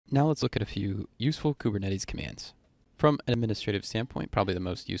Now let's look at a few useful Kubernetes commands. From an administrative standpoint, probably the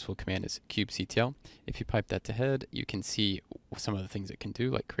most useful command is Cubectl. If you pipe that to head, you can see some of the things it can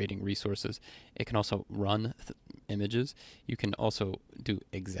do, like creating resources. It can also run images. You can also do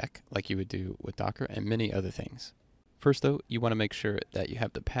exec, like you would do with Docker, and many other things. First, though, you want to make sure that you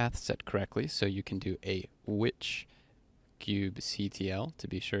have the path set correctly, so you can do a which Cubectl to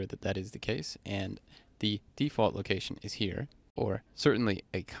be sure that that is the case, and the default location is here, or certainly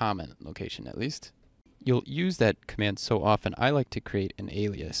a common location at least. You'll use that command so often, I like to create an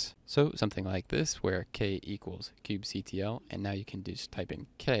alias. So something like this, where k equals Cubectl, and now you can just type in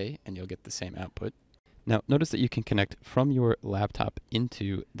k and you'll get the same output. Now notice that you can connect from your laptop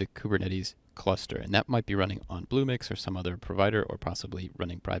into the Kubernetes cluster, and that might be running on Bluemix or some other provider, or possibly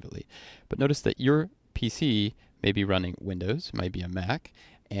running privately. But notice that your PC may be running Windows, might be a Mac,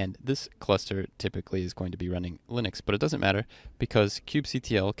 and this cluster typically is going to be running Linux, but it doesn't matter because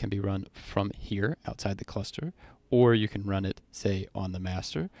Cubectl can be run from here outside the cluster, or you can run it, say, on the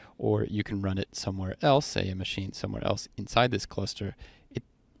master, or you can run it somewhere else, say a machine somewhere else inside this cluster.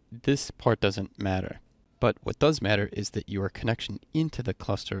 This part doesn't matter. But what does matter is that your connection into the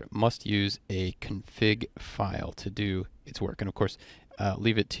cluster must use a config file to do its work. And of course,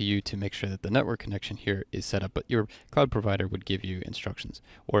 leave it to you to make sure that the network connection here is set up, but your cloud provider would give you instructions.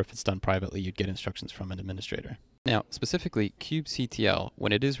 Or if it's done privately, you'd get instructions from an administrator. Now, specifically, Cubectl,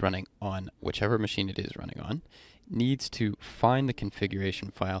 when it is running on whichever machine it is running on, needs to find the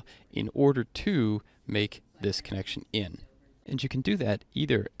configuration file in order to make this connection in. And you can do that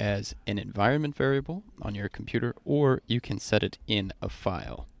either as an environment variable on your computer, or you can set it in a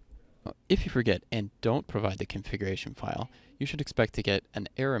file. If you forget and don't provide the configuration file, you should expect to get an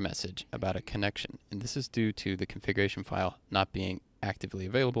error message about a connection, and this is due to the configuration file not being actively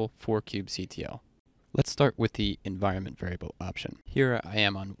available for Cubectl. Let's start with the environment variable option. Here I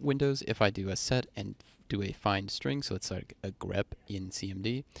am on Windows. If I do a set and do a find string, so it's like a grep in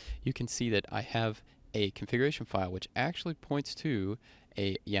CMD, you can see that I have a configuration file which actually points to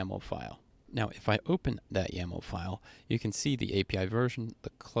a YAML file. Now, if I open that YAML file, you can see the API version,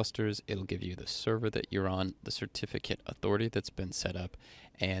 the clusters, it'll give you the server that you're on, the certificate authority that's been set up,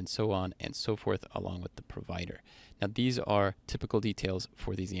 and so on and so forth along with the provider. Now, these are typical details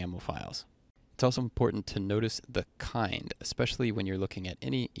for these YAML files. It's also important to notice the kind, especially when you're looking at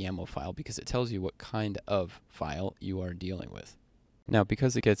any YAML file, because it tells you what kind of file you are dealing with. Now,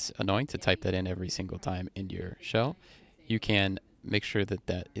 because it gets annoying to type that in every single time in your shell, you can make sure that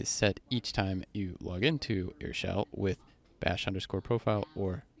that is set each time you log into your shell with _profile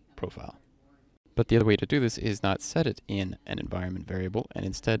or profile. But the other way to do this is not set it in an environment variable and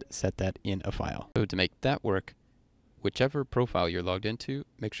instead set that in a file. So to make that work, whichever profile you're logged into,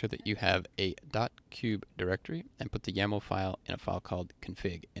 make sure that you have a .cube directory and put the YAML file in a file called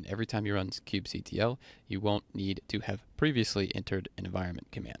config. And every time you run Cubectl, you won't need to have previously entered an environment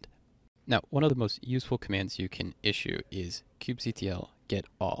command. Now, one of the most useful commands you can issue is Cubectl get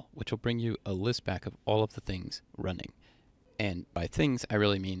all, which will bring you a list back of all of the things running. And by things, I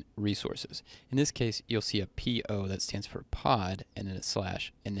really mean resources. In this case, you'll see a PO that stands for pod and then a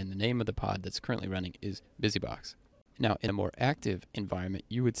slash, and then the name of the pod that's currently running is BusyBox. Now, in a more active environment,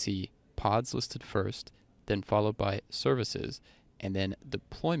 you would see pods listed first, then followed by services, and then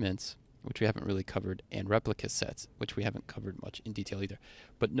deployments, which we haven't really covered, and replica sets, which we haven't covered much in detail either.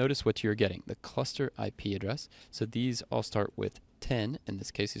 But notice what you're getting, the cluster IP address. So these all start with 10. In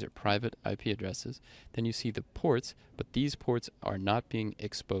this case, these are private IP addresses. Then you see the ports, but these ports are not being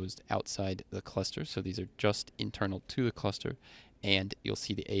exposed outside the cluster. So these are just internal to the cluster. And you'll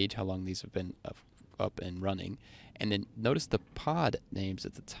see the age, how long these have been up and running. And then notice the pod names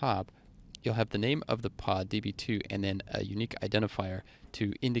at the top. You'll have the name of the pod, DB2, and then a unique identifier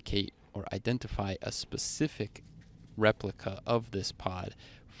to indicate or identify a specific replica of this pod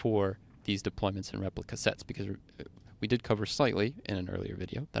for these deployments and replica sets, because we did cover slightly in an earlier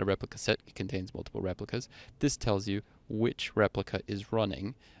video that a replica set contains multiple replicas. This tells you which replica is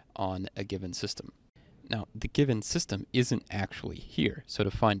running on a given system. Now, the given system isn't actually here, so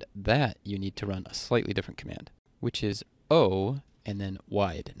to find that, you need to run a slightly different command, which is O and then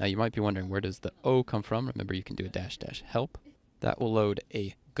wide. Now, you might be wondering, where does the O come from? Remember, you can do a --help. That will load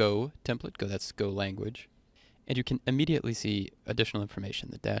a Go template. Go, that's Go language. And you can immediately see additional information.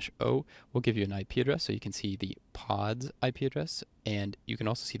 The -O will give you an IP address, so you can see the pod's IP address, and you can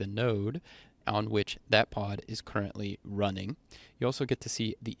also see the node on which that pod is currently running. You also get to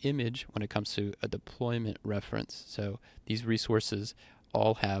see the image when it comes to a deployment reference. So these resources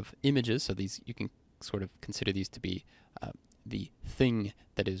all have images, so these you can sort of consider these to be the thing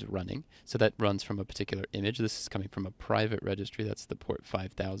that is running. So that runs from a particular image. This is coming from a private registry. That's the port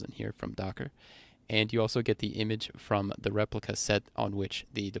 5000 here from Docker. And you also get the image from the replica set on which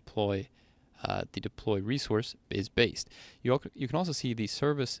the deploy resource is based. You can also see the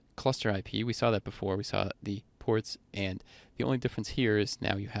service cluster IP. We saw that before. We saw the ports, and the only difference here is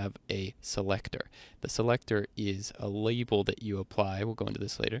now you have a selector. The selector is a label that you apply, we'll go into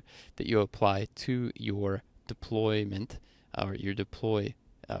this later, that you apply to your deployment or your deploy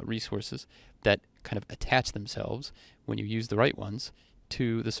resources that kind of attach themselves when you use the right ones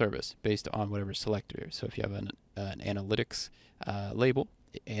to the service based on whatever selector. So if you have an analytics label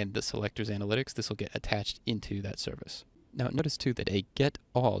and the selector's analytics, this will get attached into that service. Now notice too that a get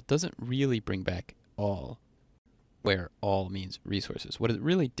all doesn't really bring back all, where all means resources. What it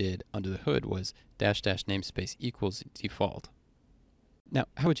really did under the hood was -- namespace equals default. Now,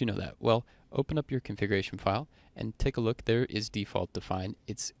 how would you know that? Well, open up your configuration file and take a look. There is default defined.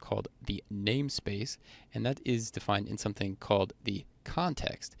 It's called the namespace, and that is defined in something called the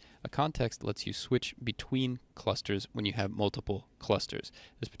context. A context lets you switch between clusters when you have multiple clusters.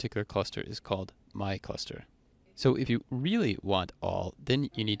 This particular cluster is called my cluster. So if you really want all, then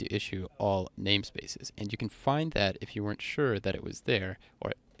you need to issue all namespaces. And you can find that if you weren't sure that it was there,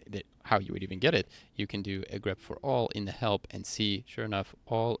 or that how you would even get it, you can do a grep for all in the help and see, sure enough,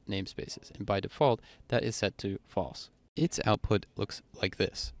 all namespaces. And by default, that is set to false. Its output looks like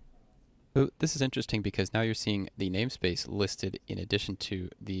this. So this is interesting because now you're seeing the namespace listed in addition to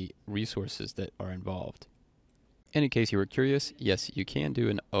the resources that are involved. And in case you were curious, yes, you can do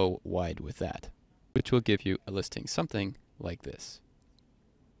an auwide with that, which will give you a listing something like this.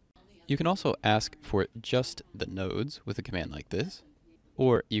 You can also ask for just the nodes with a command like this,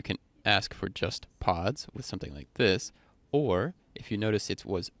 or you can ask for just pods with something like this, or if you notice it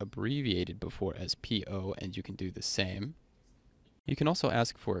was abbreviated before as PO, and you can do the same. You can also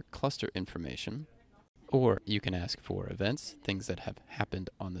ask for cluster information, or you can ask for events, things that have happened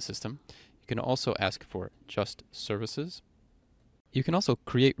on the system. You can also ask for just services. You can also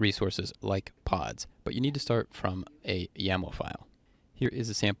create resources like pods, but you need to start from a YAML file. Here is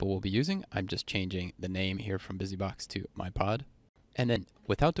a sample we'll be using. I'm just changing the name here from BusyBox to my pod. And then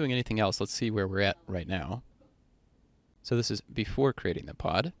without doing anything else, let's see where we're at right now. So this is before creating the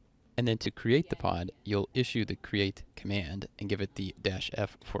pod. And then to create the pod, you'll issue the create command and give it the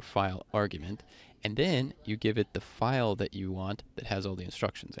 -f for file argument. And then you give it the file that you want that has all the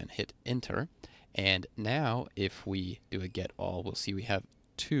instructions and hit enter. And now if we do a get all, we'll see we have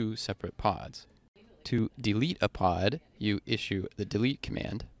two separate pods. To delete a pod, you issue the delete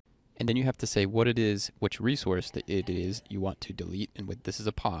command. And then you have to say what it is, which resource that it is you want to delete, and this is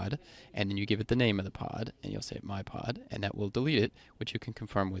a pod, and then you give it the name of the pod, and you'll say my pod, and that will delete it, which you can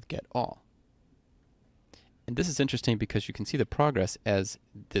confirm with get all. And this is interesting because you can see the progress as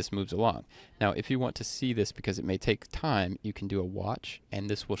this moves along. Now, if you want to see this because it may take time, you can do a watch, and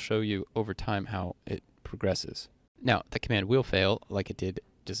this will show you over time how it progresses. Now, the command will fail like it did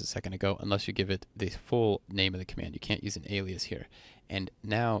just a second ago unless you give it the full name of the command. You can't use an alias here. And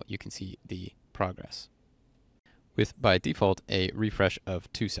now you can see the progress with, by default, a refresh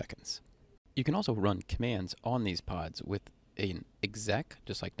of 2 seconds. You can also run commands on these pods with an exec,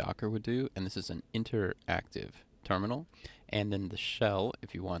 just like Docker would do, and this is an interactive terminal, and then the shell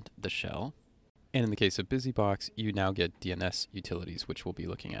if you want the shell. And in the case of BusyBox, you now get DNS utilities, which we'll be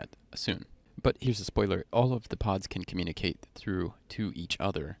looking at soon. But here's a spoiler, all of the pods can communicate through to each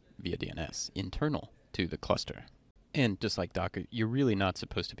other via DNS, internal to the cluster. And just like Docker, you're really not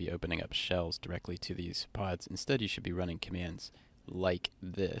supposed to be opening up shells directly to these pods. Instead, you should be running commands like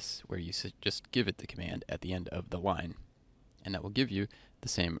this, where you just give it the command at the end of the line, and that will give you the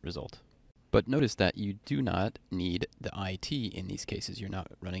same result. But notice that you do not need the IT in these cases. You're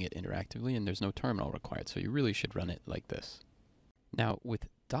not running it interactively, and there's no terminal required, so you really should run it like this. Now, with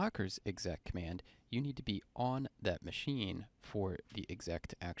Docker's exec command, you need to be on that machine for the exec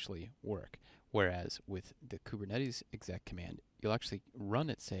to actually work. Whereas with the Kubernetes exec command, you'll actually run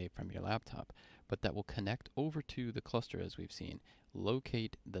it, say, from your laptop, but that will connect over to the cluster as we've seen,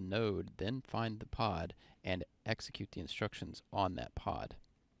 locate the node, then find the pod, and execute the instructions on that pod.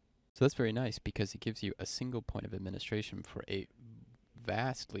 So that's very nice because it gives you a single point of administration for a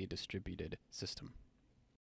vastly distributed system.